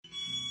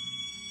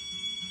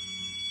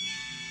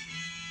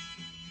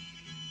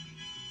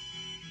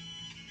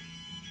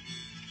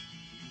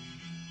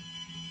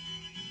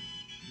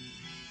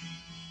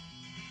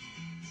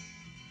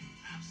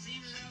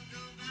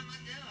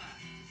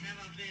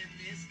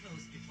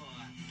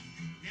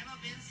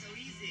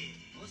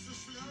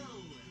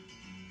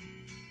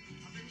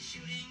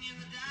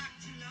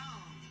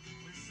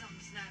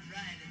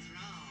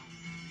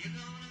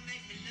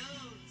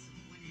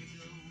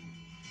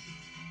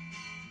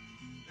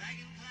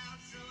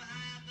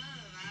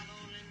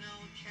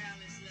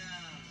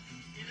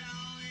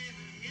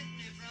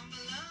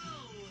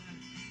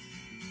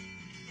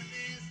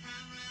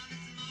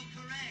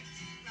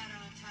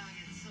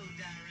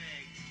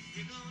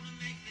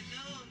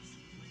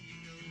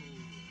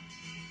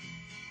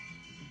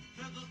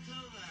purple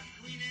clover,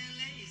 queen and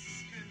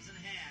lace, crimson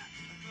hair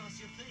across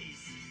your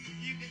face.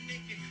 You can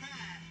make me cry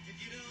if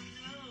you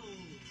don't know.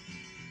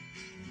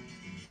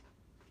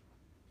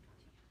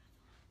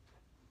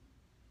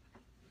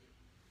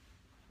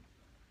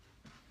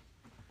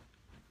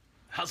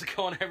 How's it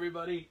going,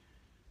 everybody?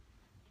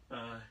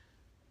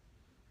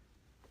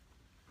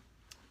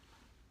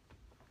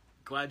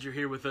 Glad you're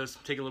here with us.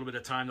 Take a little bit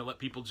of time to let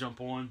people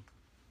jump on.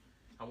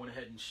 I went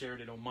ahead and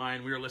shared it on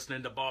mine. We were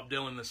listening to Bob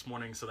Dylan this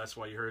morning, so that's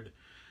why you heard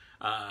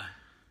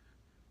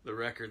the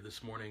record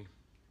this morning.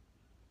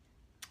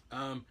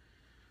 Glad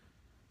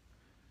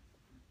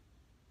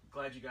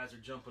you guys are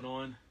jumping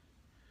on.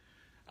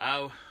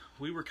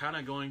 We were kind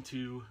of going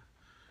to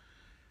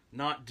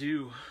not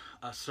do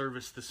a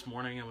service this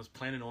morning. I was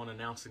planning on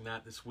announcing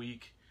that this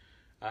week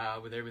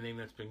with everything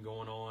that's been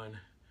going on,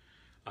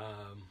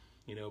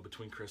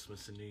 between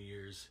Christmas and New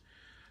Year's.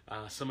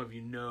 Some of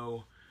you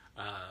know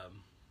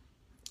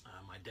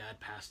my dad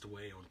passed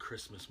away on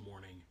Christmas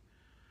morning,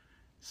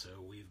 so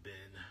we've been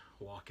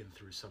walking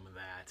through some of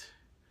that.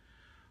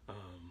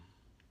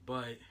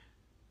 But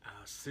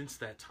since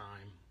that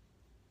time,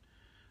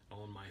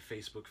 on my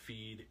Facebook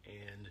feed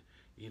and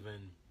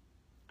even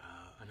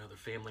another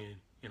family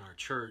in our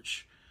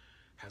church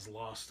has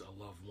lost a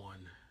loved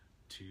one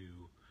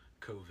to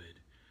COVID.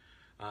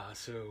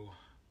 So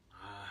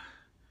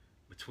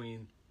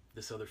between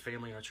this other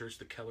family in our church,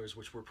 the Kellers,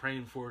 which we're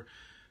praying for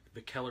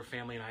the Keller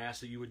family, and I ask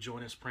that you would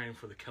join us praying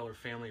for the Keller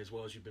family as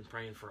well as you've been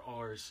praying for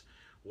ours,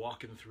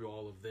 walking through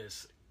all of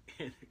this,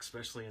 and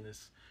especially in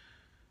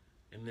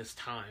this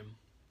time,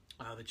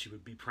 that you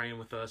would be praying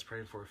with us,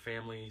 praying for our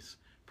families,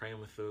 praying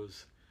with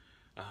those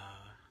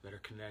that are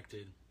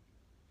connected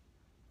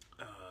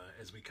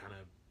as we kind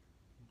of,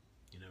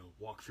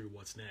 walk through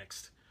what's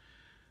next.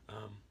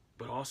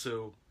 But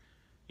also,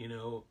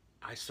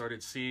 I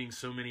started seeing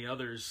so many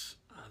others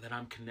that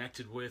I'm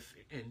connected with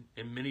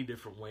in many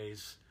different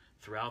ways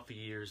throughout the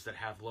years that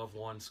have loved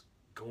ones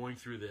going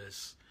through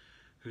this,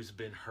 who's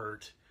been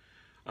hurt,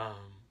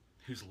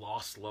 who's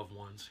lost loved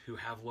ones, who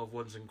have loved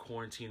ones in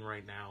quarantine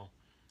right now.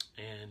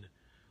 And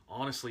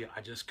honestly,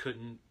 I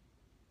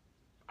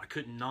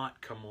could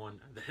not come on.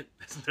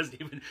 It's not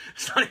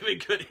even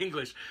good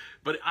English,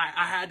 but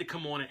I had to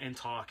come on and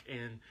talk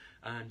and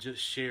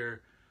just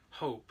share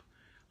hope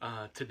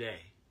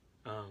today.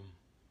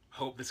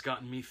 Hope that's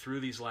gotten me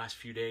through these last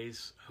few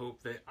days.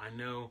 Hope that I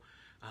know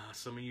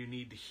some of you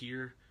need to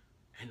hear,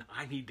 and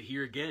I need to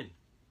hear again.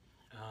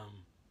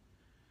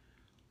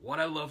 What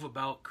I love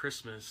about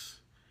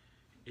Christmas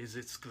is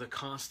it's the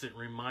constant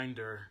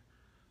reminder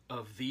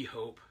of the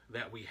hope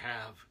that we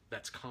have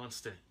that's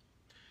constant.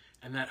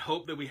 And that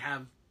hope that we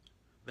have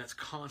that's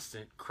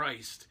constant,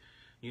 Christ,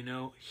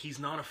 He's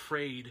not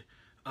afraid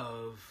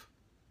of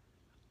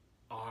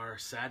our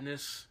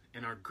sadness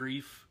and our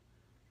grief,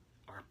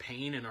 our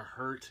pain and our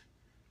hurt.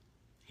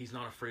 He's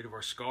not afraid of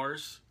our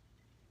scars.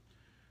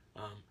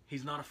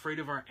 He's not afraid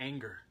of our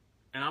anger.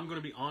 And I'm going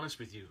to be honest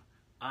with you.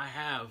 I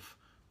have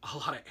a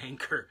lot of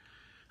anger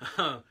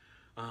that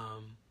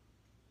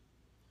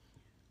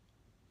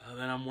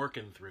I'm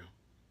working through.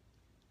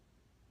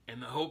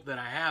 And the hope that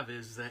I have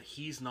is that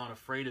He's not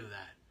afraid of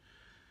that.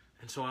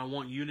 And so I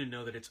want you to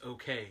know that it's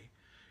okay.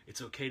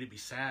 It's okay to be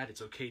sad.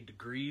 It's okay to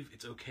grieve.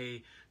 It's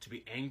okay to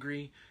be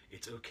angry.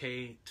 It's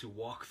okay to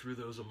walk through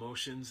those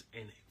emotions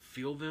and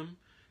feel them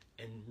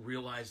and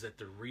realize that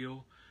they're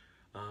real.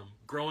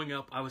 Growing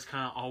up, I was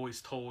kind of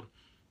always told,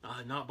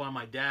 not by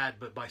my dad,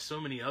 but by so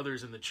many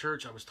others in the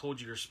church, I was told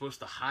you're supposed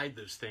to hide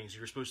those things.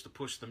 You're supposed to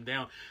push them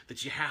down,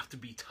 that you have to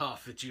be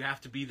tough, that you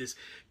have to be this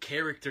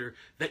character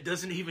that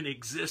doesn't even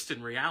exist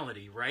in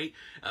reality, right?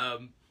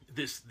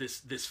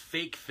 This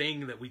fake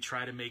thing that we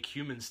try to make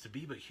humans to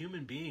be, but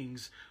human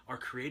beings are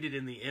created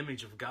in the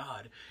image of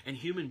God, and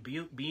human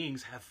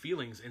beings have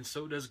feelings, and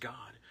so does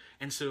God.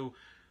 And so,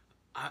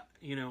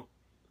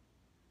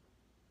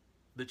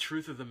 the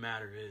truth of the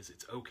matter is,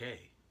 it's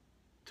okay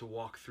to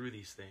walk through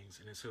these things,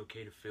 and it's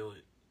okay to feel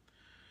it.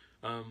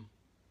 If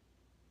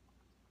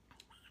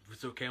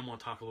it's okay, I'm going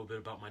to talk a little bit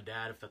about my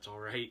dad, if that's all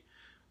right.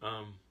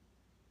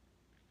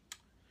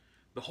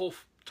 The whole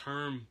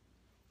term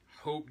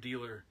hope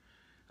dealer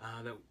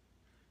that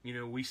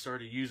we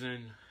started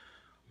using,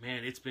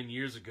 man, it's been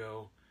years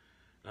ago.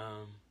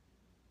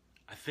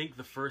 I think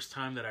the first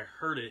time that I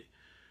heard it,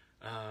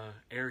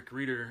 Eric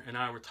Reeder and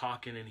I were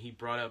talking, and he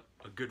brought up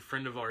a good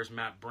friend of ours,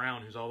 Matt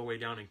Brown, who's all the way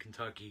down in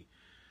Kentucky.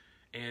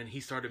 And he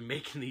started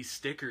making these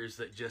stickers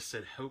that just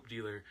said Hope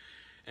Dealer.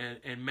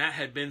 And Matt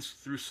had been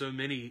through so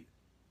many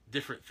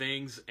different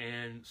things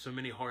and so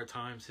many hard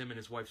times, him and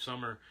his wife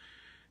Summer.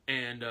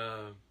 And,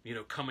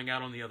 coming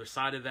out on the other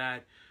side of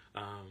that,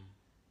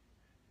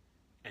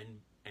 and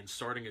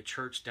starting a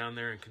church down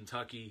there in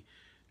Kentucky.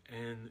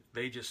 And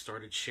they just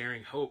started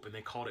sharing hope, and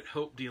they called it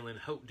Hope Dealer.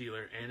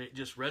 And it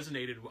just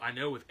resonated, I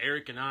know, with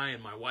Eric and I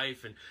and my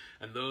wife and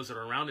those that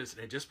are around us.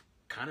 And it just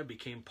kind of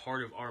became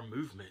part of our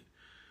movement.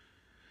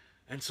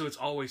 And so it's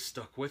always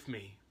stuck with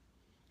me.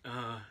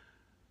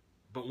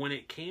 But when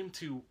it came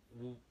to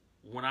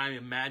when I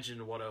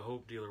imagined what a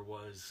hope dealer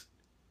was,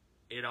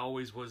 it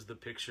always was the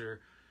picture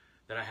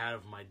that I had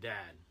of my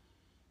dad.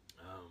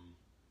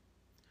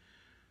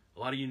 A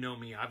lot of you know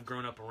me. I've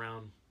grown up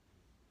around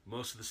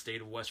most of the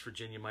state of West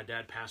Virginia. My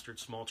dad pastored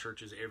small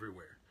churches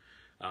everywhere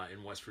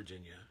in West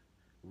Virginia.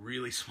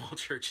 Really small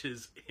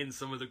churches in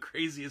some of the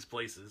craziest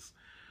places.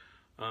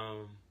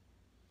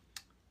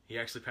 He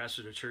actually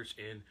pastored a church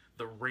in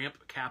the ramp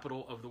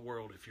capital of the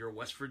world. If you're a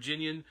West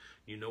Virginian,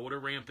 you know what a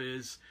ramp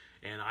is.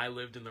 And I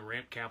lived in the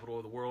ramp capital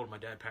of the world. My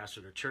dad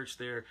pastored a church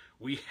there.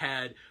 We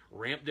had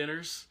ramp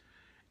dinners.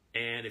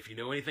 And if you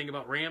know anything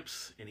about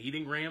ramps and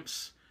eating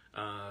ramps,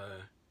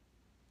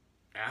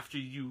 after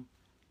you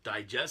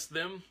digest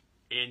them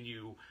and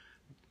you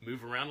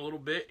move around a little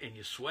bit and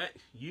you sweat,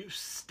 you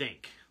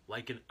stink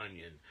like an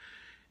onion.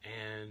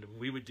 And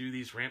we would do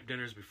these ramp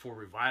dinners before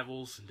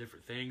revivals and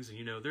different things. And,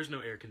 you know, there's no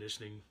air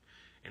conditioning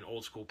in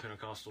old school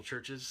Pentecostal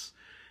churches.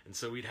 And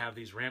so we'd have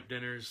these ramp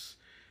dinners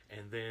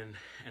and then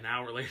an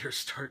hour later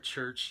start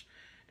church.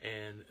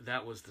 And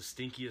that was the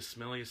stinkiest,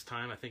 smelliest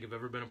time I think I've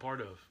ever been a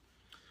part of.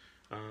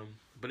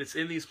 But it's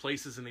in these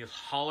places, in these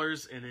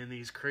hollers and in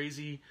these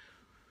crazy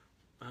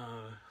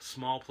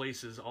small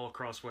places all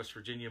across West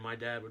Virginia, my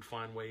dad would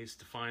find ways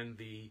to find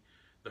the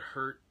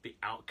hurt, the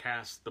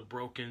outcast, the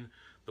broken,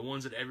 the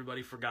ones that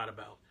everybody forgot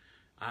about.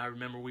 I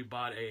remember we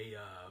bought a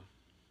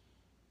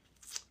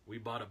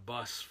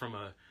bus from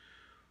it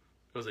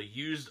was a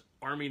used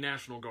Army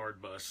National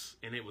Guard bus,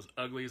 and it was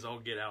ugly as all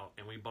get out.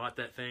 And we bought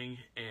that thing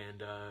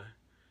and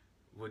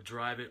would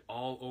drive it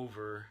all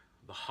over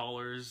the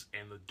hollers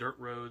and the dirt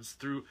roads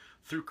through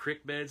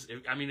creek beds.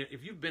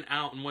 If you've been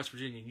out in West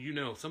Virginia, you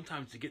know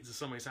sometimes to get to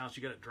somebody's house,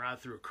 you got to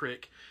drive through a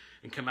creek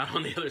and come out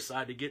on the other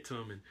side to get to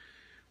them. And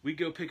we'd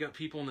go pick up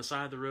people on the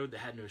side of the road that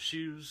had no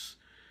shoes,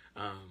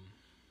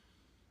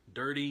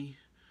 dirty,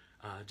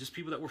 just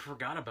people that were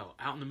forgot about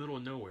out in the middle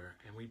of nowhere.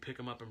 And we'd pick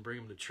them up and bring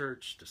them to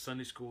church, to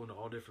Sunday school, and to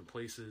all different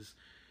places.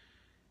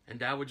 And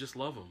Dad would just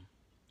love them.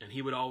 And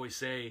he would always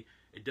say,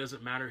 it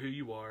doesn't matter who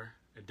you are.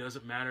 It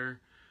doesn't matter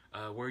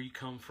where you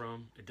come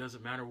from. It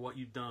doesn't matter what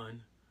you've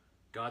done.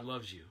 God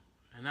loves you.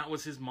 And that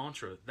was his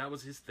mantra. That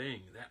was his thing.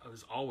 That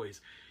was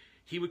always.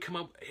 He would come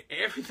up,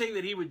 everything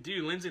that he would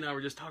do. Lindsay and I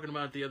were just talking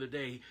about it the other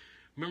day.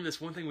 Remember this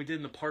one thing we did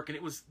in the park, and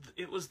it was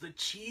the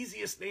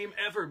cheesiest name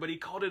ever, but he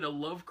called it a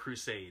love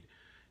crusade.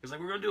 He was like,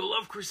 we're going to do a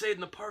love crusade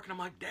in the park. And I'm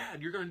like,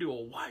 Dad, you're going to do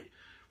a what?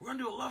 We're going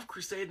to do a love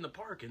crusade in the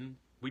park. And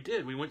we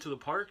did. We went to the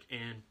park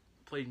and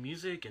played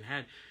music and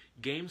had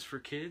games for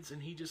kids,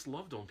 and he just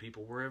loved on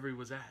people wherever he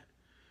was at.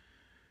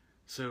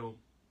 So,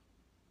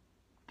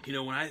 you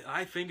know, when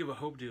I think of a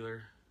hope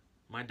dealer,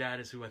 my dad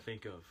is who I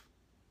think of.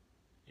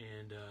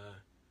 And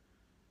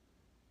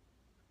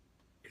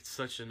it's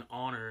such an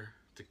honor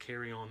to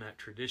carry on that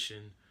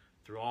tradition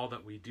through all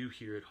that we do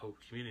here at Hope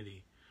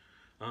Community.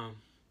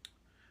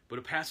 But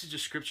a passage of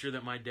scripture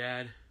that my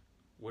dad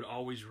would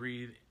always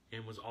read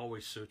and was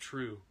always so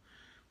true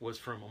was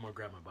from, I'm going to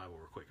grab my Bible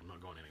real quick, I'm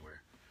not going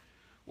anywhere,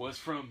 was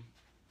from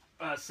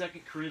 2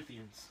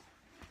 Corinthians.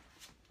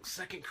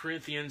 2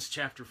 Corinthians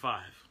chapter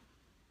 5.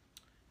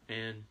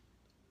 And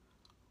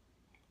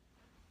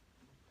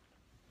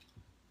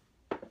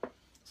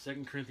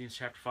 2 Corinthians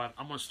chapter 5,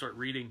 I'm going to start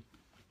reading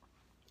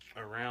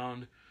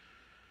around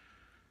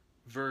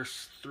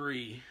verse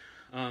 3.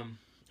 I'm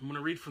going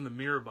to read from the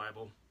Mirror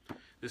Bible,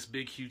 this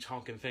big, huge,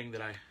 honking thing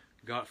that I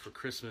got for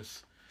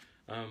Christmas.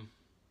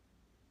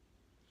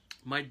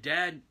 My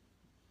dad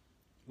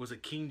was a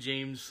King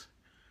James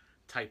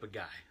type of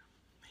guy.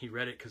 He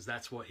read it because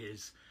that's what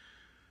his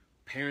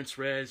parents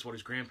read, it's what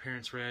his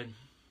grandparents read.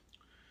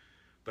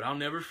 But I'll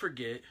never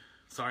forget,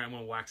 sorry, I'm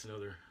going to wax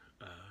another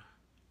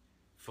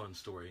fun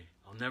story.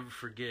 I'll never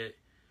forget,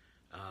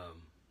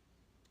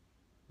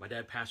 my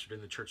dad pastored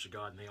in the Church of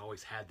God, and they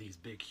always had these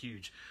big,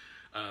 huge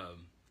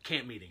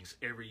camp meetings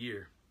every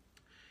year.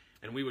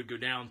 And we would go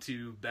down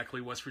to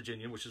Beckley, West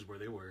Virginia, which is where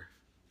they were.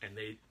 And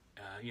they,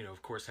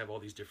 of course, have all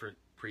these different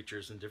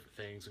preachers and different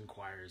things and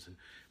choirs. And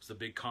it was a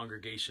big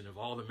congregation of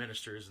all the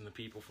ministers and the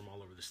people from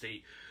all over the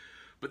state.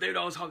 But they would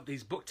always have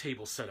these book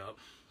tables set up.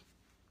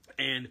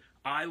 And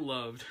I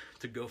loved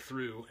to go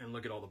through and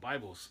look at all the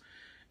Bibles.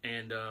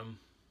 And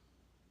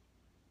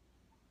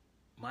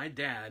my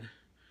dad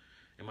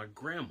and my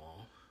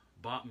grandma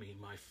bought me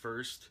my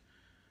first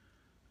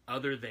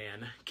other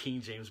than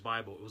King James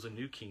Bible. It was a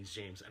New King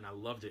James, and I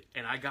loved it.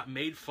 And I got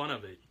made fun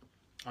of it.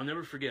 I'll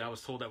never forget, I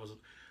was told I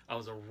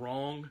was a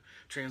wrong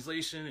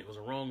translation. It was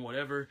a wrong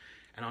whatever.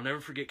 And I'll never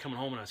forget coming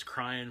home and I was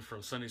crying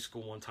from Sunday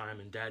school one time,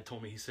 and Dad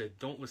told me, he said,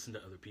 don't listen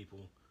to other people.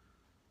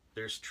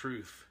 There's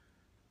truth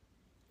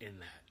in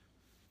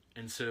that.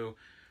 And so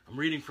I'm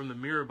reading from the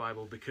Mirror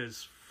Bible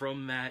because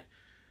from that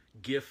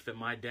gift that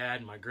my dad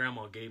and my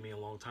grandma gave me a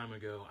long time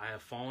ago, I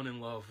have fallen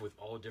in love with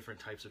all different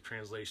types of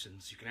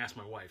translations. You can ask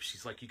my wife.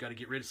 She's like, you got to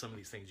get rid of some of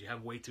these things. You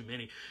have way too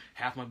many.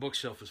 Half my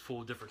bookshelf is full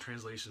of different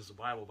translations of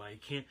the Bible, but I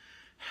can't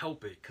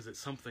help it because it's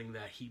something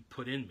that he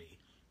put in me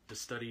to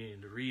study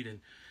and to read. And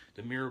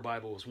the Mirror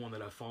Bible is one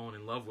that I've fallen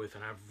in love with,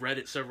 and I've read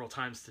it several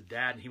times to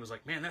Dad, and he was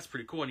like, man, that's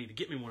pretty cool. I need to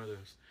get me one of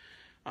those.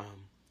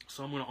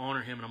 So I'm going to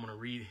honor him, and I'm going to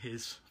read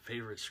his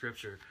favorite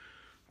scripture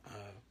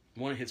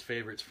one of his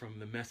favorites from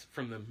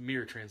the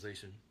Mirror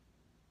translation.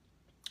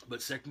 But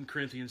 2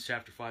 Corinthians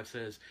chapter 5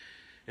 says,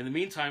 in the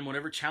meantime,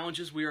 whatever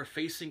challenges we are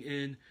facing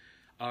in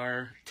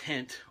our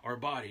tent, our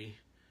body,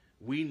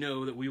 we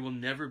know that we will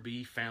never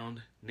be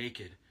found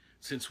naked,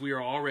 since we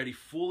are already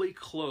fully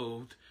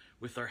clothed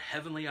with our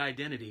heavenly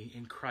identity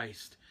in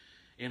Christ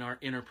in our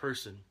inner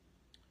person.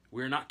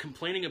 We are not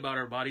complaining about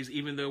our bodies,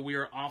 even though we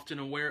are often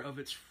aware of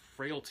its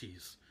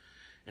frailties.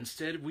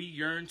 Instead, we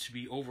yearn to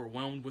be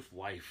overwhelmed with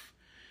life.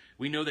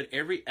 We know that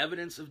every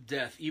evidence of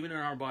death, even in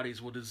our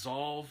bodies, will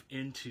dissolve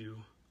into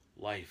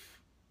life.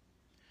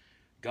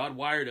 God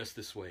wired us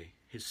this way.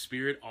 His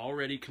Spirit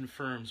already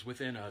confirms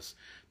within us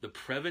the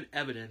present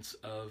evidence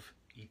of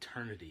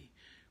eternity.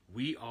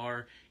 We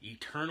are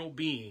eternal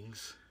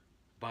beings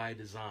by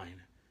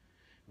design.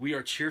 We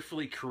are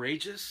cheerfully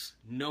courageous,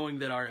 knowing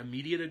that our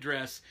immediate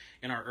address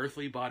in our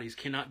earthly bodies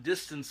cannot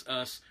distance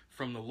us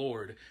from the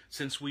Lord,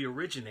 since we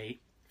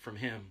originate from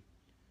Him.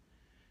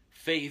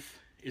 Faith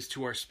is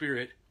to our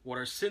spirit what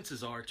our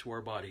senses are to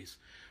our bodies.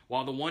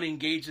 While the one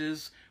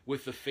engages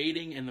with the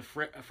fading and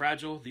the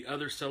fragile, the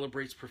other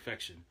celebrates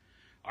perfection.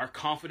 Our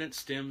confidence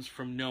stems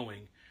from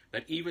knowing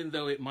that even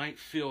though it might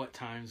feel at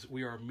times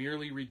we are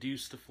merely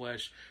reduced to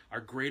flesh, our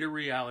greater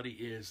reality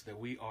is that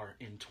we are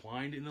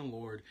entwined in the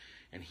Lord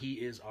and He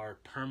is our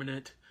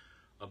permanent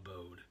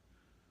abode.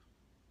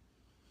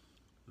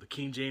 The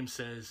King James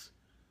says,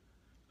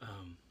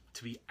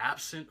 to be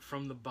absent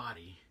from the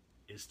body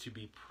is to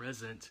be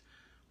present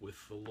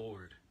with the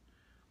Lord.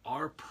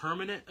 Our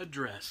permanent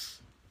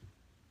address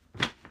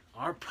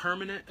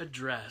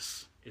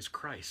is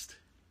Christ.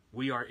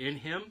 We are in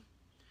Him.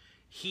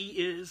 He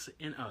is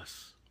in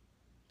us.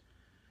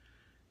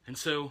 And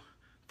so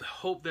the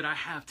hope that I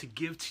have to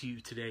give to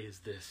you today is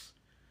this.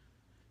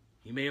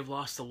 You may have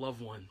lost a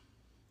loved one.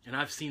 And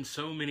I've seen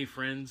so many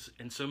friends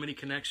and so many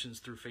connections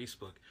through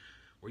Facebook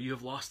where you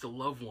have lost a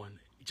loved one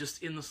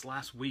just in this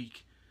last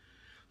week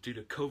due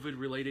to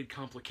COVID-related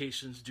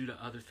complications, due to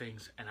other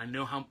things. And I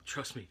know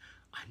trust me,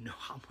 I know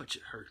how much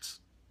it hurts.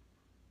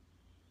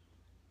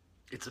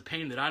 It's a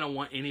pain that I don't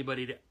want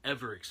anybody to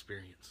ever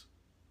experience.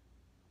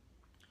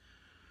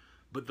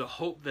 But the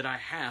hope that I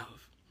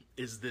have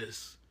is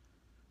this,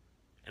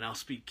 and I'll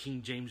speak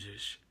King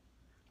James-ish.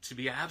 To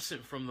be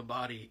absent from the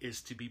body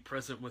is to be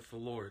present with the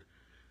Lord.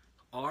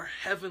 Our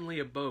heavenly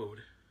abode,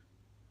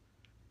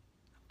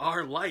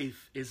 our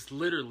life is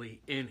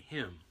literally in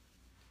Him.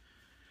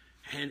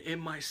 And in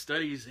my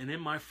studies and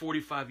in my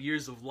 45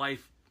 years of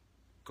life,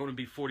 going to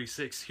be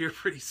 46 here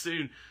pretty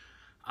soon,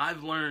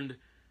 I've learned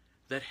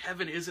that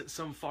heaven isn't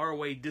some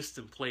faraway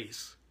distant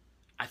place.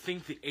 I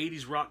think the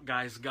 80s rock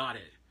guys got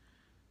it.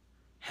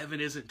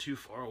 Heaven isn't too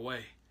far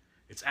away.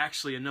 It's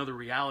actually another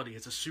reality.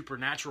 It's a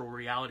supernatural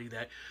reality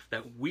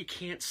that we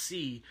can't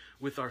see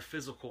with our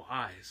physical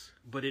eyes,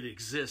 but it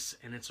exists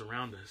and it's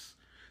around us.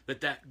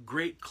 That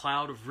great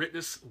cloud of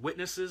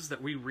witnesses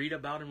that we read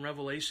about in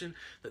Revelation,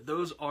 that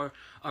those are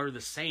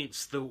the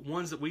saints, the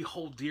ones that we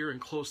hold dear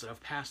and close that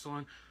have passed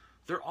on,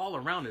 they're all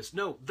around us.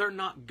 No, they're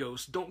not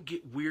ghosts. Don't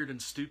get weird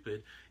and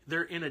stupid.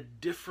 They're in a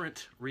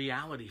different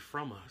reality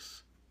from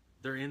us.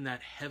 They're in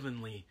that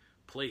heavenly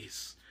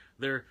place.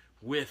 They're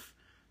with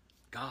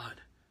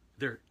God.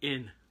 They're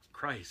in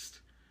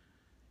Christ.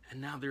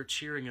 And now they're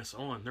cheering us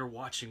on. They're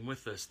watching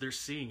with us. They're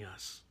seeing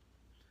us.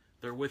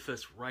 They're with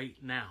us right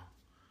now.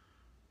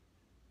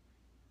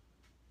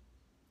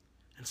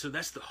 And so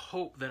that's the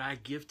hope that I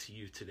give to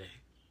you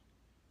today.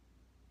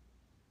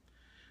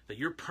 That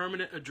your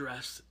permanent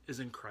address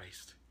is in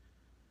Christ.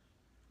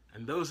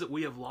 And those that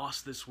we have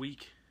lost this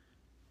week,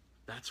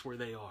 that's where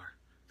they are.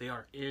 They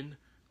are in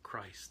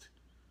Christ.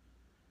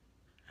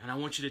 And I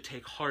want you to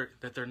take heart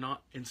that they're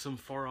not in some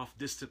far off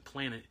distant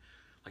planet,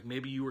 like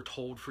maybe you were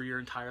told for your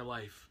entire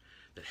life,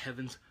 that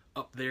heaven's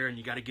up there and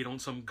you got to get on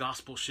some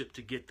gospel ship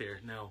to get there.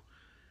 No,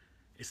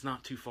 it's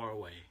not too far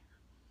away.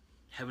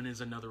 Heaven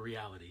is another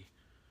reality.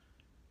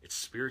 It's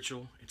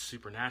spiritual, it's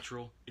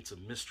supernatural, it's a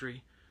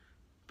mystery,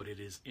 but it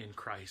is in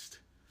Christ.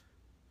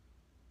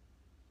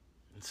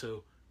 And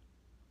so,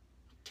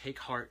 take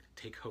heart,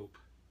 take hope.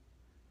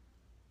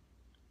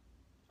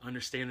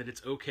 Understand that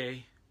it's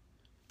okay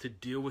to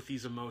deal with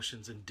these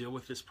emotions and deal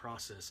with this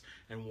process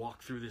and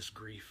walk through this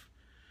grief.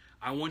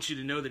 I want you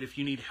to know that if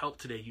you need help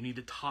today, you need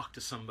to talk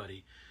to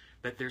somebody.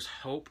 That there's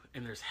hope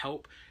and there's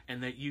help,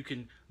 and that you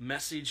can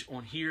message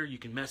on here. You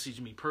can message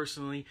me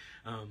personally.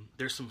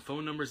 There's some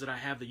phone numbers that I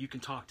have that you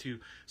can talk to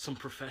some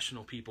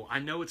professional people. I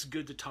know it's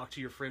good to talk to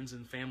your friends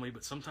and family,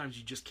 but sometimes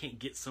you just can't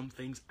get some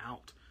things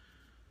out.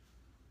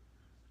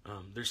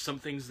 There's some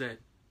things that,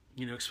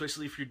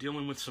 especially if you're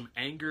dealing with some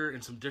anger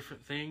and some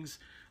different things,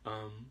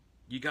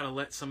 you got to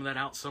let some of that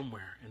out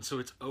somewhere. And so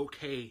it's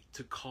okay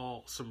to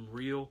call some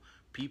real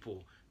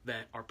people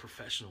that are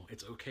professional.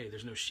 It's okay.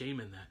 There's no shame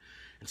in that.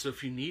 And so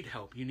if you need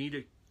help, you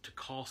need to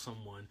call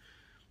someone,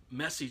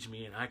 message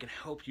me, and I can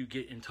help you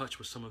get in touch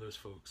with some of those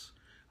folks.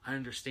 I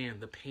understand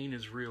the pain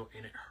is real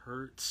and it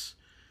hurts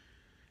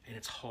and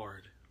it's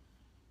hard.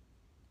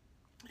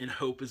 And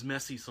hope is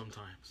messy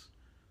sometimes.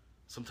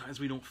 Sometimes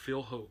we don't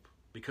feel hope.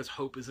 because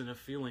hope isn't a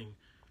feeling.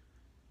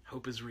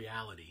 Hope is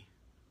reality.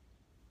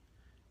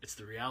 It's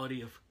the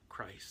reality of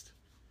Christ.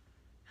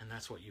 And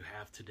that's what you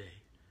have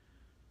today.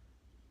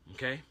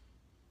 Okay?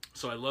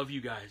 So I love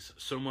you guys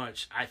so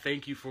much. I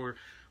thank you for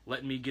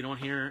letting me get on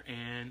here,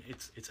 and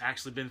it's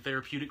actually been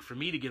therapeutic for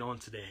me to get on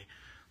today.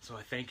 So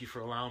I thank you for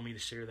allowing me to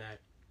share that.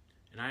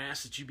 And I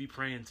ask that you be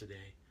praying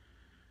today.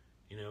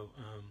 You know,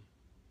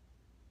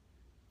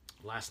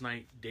 last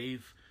night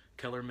Dave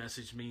Keller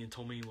messaged me and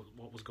told me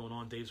what was going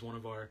on. Dave's one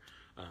of our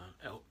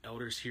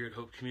elders here at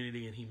Hope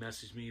Community, and he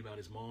messaged me about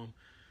his mom,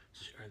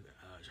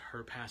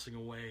 her passing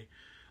away.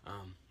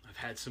 I've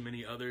had so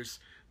many others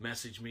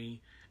message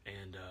me,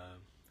 and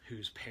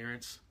whose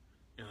parents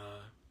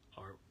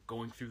are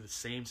going through the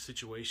same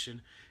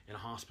situation in a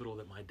hospital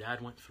that my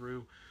dad went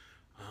through.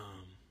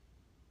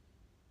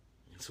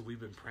 And so we've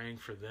been praying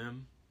for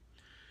them.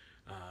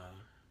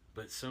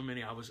 But so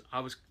many, I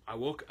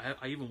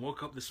even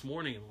woke up this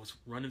morning and was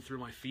running through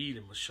my feed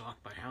and was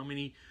shocked by how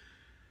many,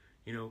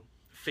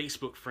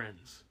 Facebook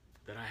friends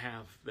that I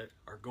have that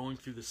are going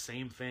through the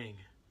same thing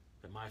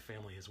that my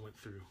family has went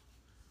through.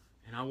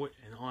 And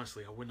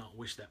honestly, I would not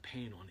wish that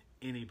pain on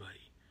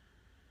anybody.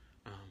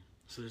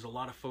 So there's a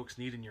lot of folks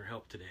needing your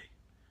help today.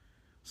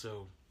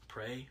 So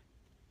pray.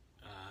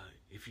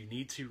 If you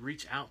need to,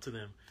 reach out to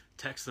them,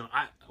 text them.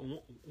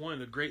 One of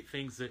the great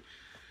things that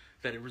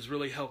it has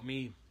really helped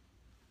me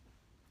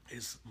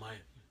is my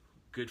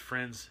good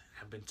friends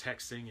have been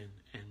texting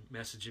and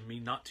messaging me,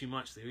 not too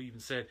much. They even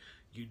said,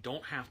 you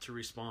don't have to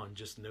respond,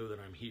 just know that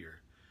I'm here.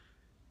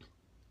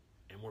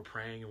 And we're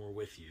praying and we're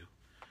with you.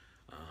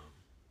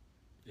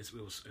 It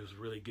was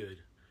really good.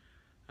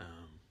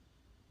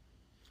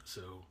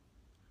 So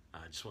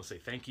I just want to say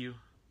thank you.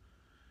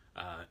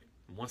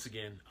 Once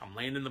again, I'm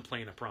landing the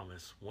plane, I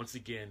promise. Once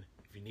again,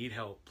 if you need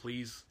help,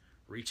 please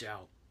reach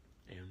out,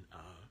 and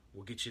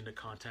we'll get you into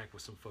contact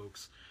with some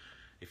folks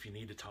if you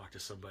need to talk to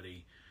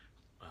somebody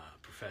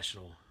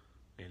professional,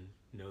 and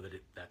know that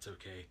that's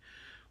okay.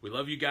 We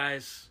love you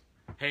guys.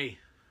 Hey,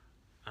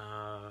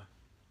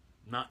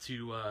 not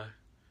to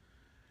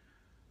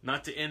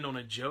end on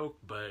a joke,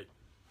 but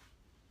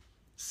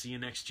see you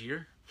next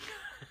year.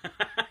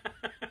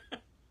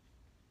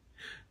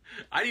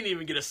 I didn't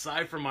even get a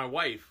sigh from my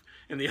wife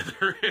in the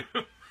other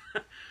room.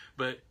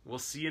 But we'll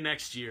see you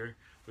next year.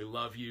 We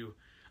love you.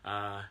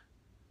 Happy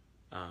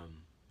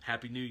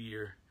New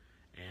Year.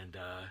 And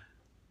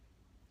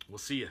we'll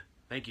see you.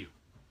 Thank you.